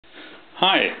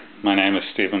Hi, my name is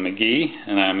Stephen McGee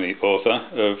and I'm the author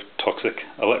of Toxic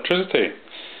Electricity.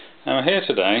 I'm here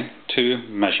today to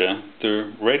measure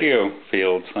the radio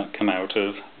fields that come out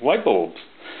of light bulbs.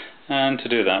 And to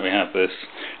do that we have this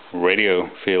radio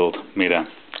field meter.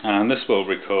 And this will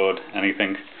record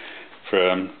anything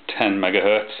from 10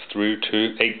 megahertz through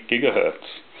to 8 gigahertz.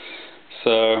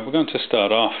 So we're going to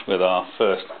start off with our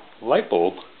first light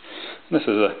bulb. This is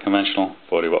a conventional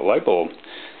 40 watt light bulb.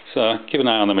 So keep an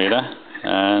eye on the meter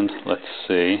and let's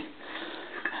see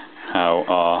how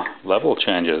our level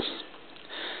changes.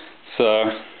 So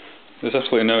there's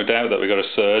absolutely no doubt that we got a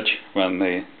surge when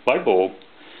the light bulb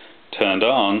turned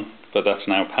on, but that's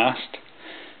now passed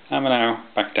and we're now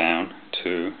back down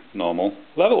to normal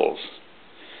levels.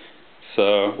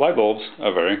 So light bulbs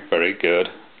are very, very good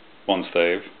once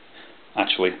they've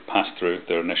actually passed through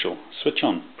their initial switch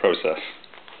on process.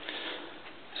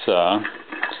 So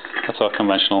that's our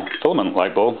conventional filament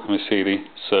light bulb, and we see the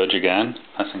surge again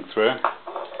passing through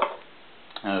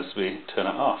as we turn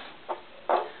it off.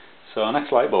 So our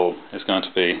next light bulb is going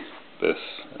to be this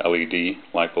LED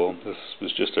light bulb. This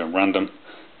was just a random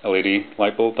LED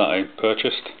light bulb that I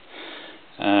purchased,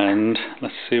 and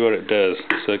let's see what it does.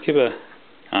 So keep an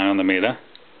eye on the meter.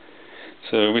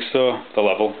 So we saw the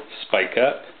level spike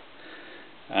up,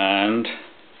 and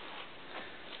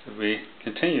if we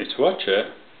continue to watch it,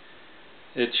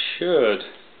 it should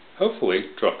hopefully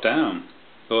drop down,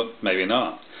 but maybe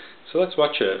not. So let's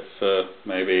watch it for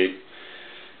maybe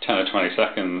 10 or 20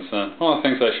 seconds. One of the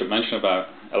things I should mention about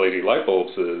LED light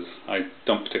bulbs is I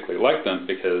don't particularly like them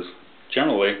because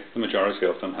generally the majority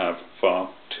of them have far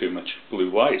too much blue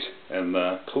light in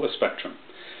the colour spectrum.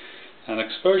 And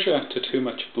exposure to too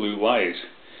much blue light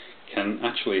can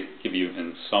actually give you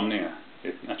insomnia.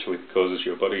 It actually causes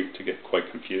your body to get quite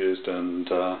confused, and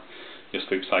your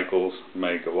sleep cycles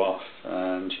may go off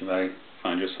and you may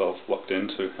find yourself locked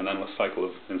into an endless cycle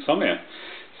of insomnia.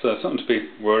 So something to be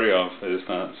wary of is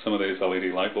that some of these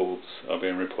LED light bulbs are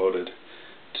being reported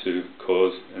to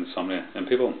cause insomnia in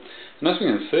people. And as we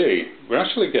can see, we're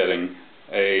actually getting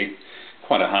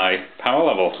quite a high power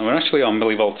level, and we're actually on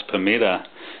millivolts per meter.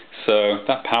 So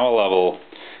that power level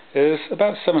is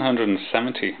about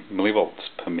 770 millivolts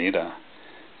per meter,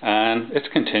 and it's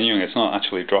continuing. It's not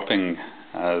actually dropping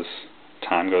as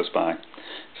time goes by.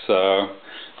 So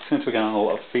since we're getting a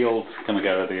lot of fields coming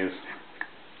out of these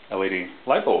LED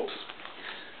light bulbs.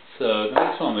 So the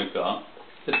next one we've got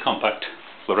is a compact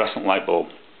fluorescent light bulb,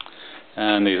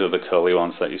 and these are the curly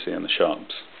ones that you see in the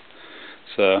shops.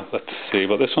 So let's see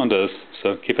what this one does.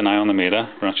 So keep an eye on the meter.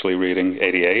 We're actually reading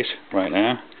 88 right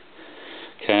now.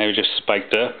 Okay, we just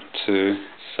spiked up to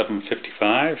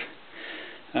 755,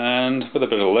 and with a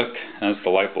bit of luck, as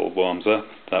the light bulb warms up,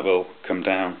 that will come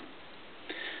down.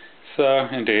 So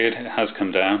indeed it has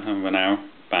come down, and we're now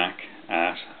back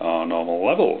at our normal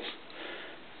levels,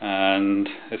 and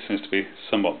it seems to be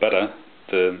somewhat better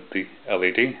than the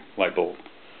LED light bulb.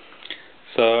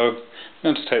 So I'm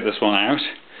going to take this one out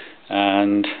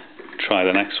and try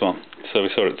the next one. So we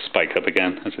saw it spike up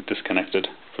again as it disconnected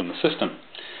from the system.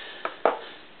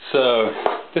 So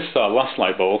this is our last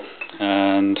light bulb,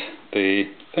 and the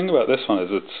thing about this one is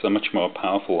it's a much more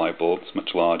powerful light bulb. It's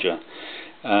much larger,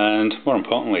 and more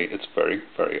importantly it's very,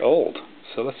 very old.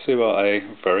 So let's see what a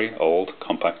very old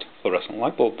compact fluorescent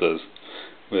light bulb does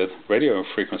with radio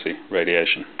frequency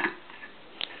radiation.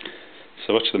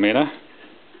 So watch the meter.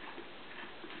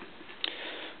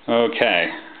 Okay,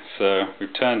 so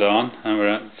we've turned on and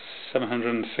we're at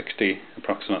 760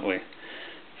 approximately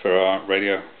for our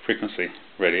radio frequency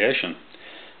radiation,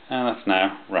 and that's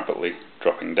now rapidly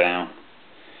dropping down.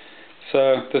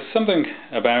 So there's something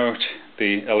about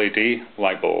the LED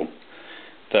light bulb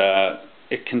that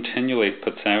it continually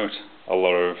puts out a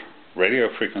lot of radio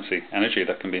frequency energy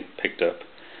that can be picked up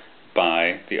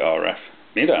by the RF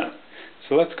meter.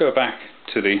 So let's go back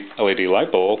to the LED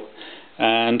light bulb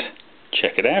and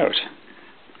check it out.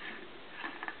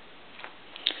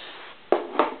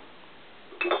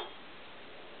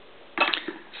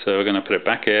 So we're going to put it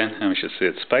back in, and we should see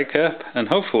it spike up and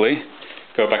hopefully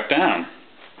go back down.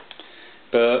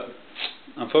 But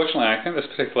unfortunately I think this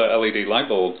particular LED light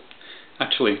bulb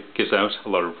actually gives out a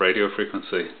lot of radio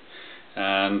frequency,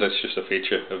 and that's just a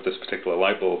feature of this particular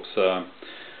light bulb. So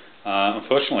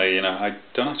unfortunately, I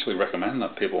don't actually recommend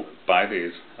that people buy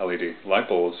these LED light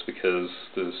bulbs because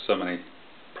there's so many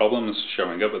problems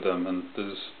showing up with them, and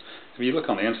if you look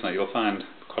on the internet you'll find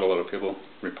quite a lot of people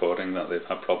reporting that they've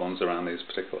had problems around these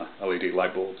particular LED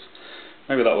light bulbs.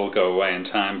 Maybe that will go away in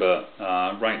time, but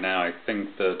right now I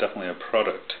think they're definitely a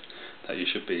product that you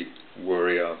should be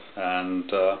wary of, and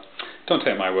don't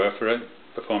take my word for it.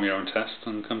 Perform your own test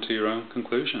and come to your own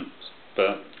conclusions.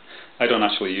 but I don't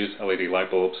actually use LED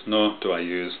light bulbs, nor do I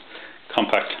use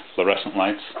compact fluorescent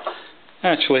lights. I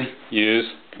actually use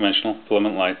conventional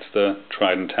filament lights. They're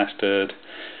tried and tested.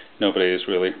 Nobody is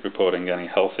really reporting any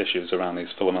health issues around these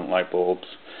filament light bulbs,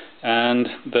 and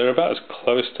they're about as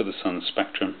close to the sun's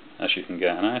spectrum as you can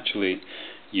get. And I actually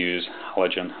use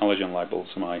halogen light bulbs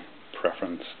are my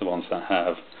preference, the ones that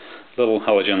have a little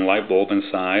halogen light bulb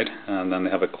inside, and then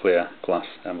they have a clear glass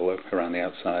envelope around the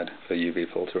outside for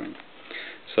UV filtering.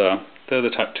 So they're the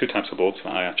two types of bulbs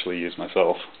that I actually use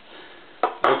myself.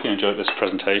 I hope you enjoyed this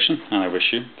presentation, and I wish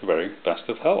you the very best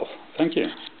of health. Thank you.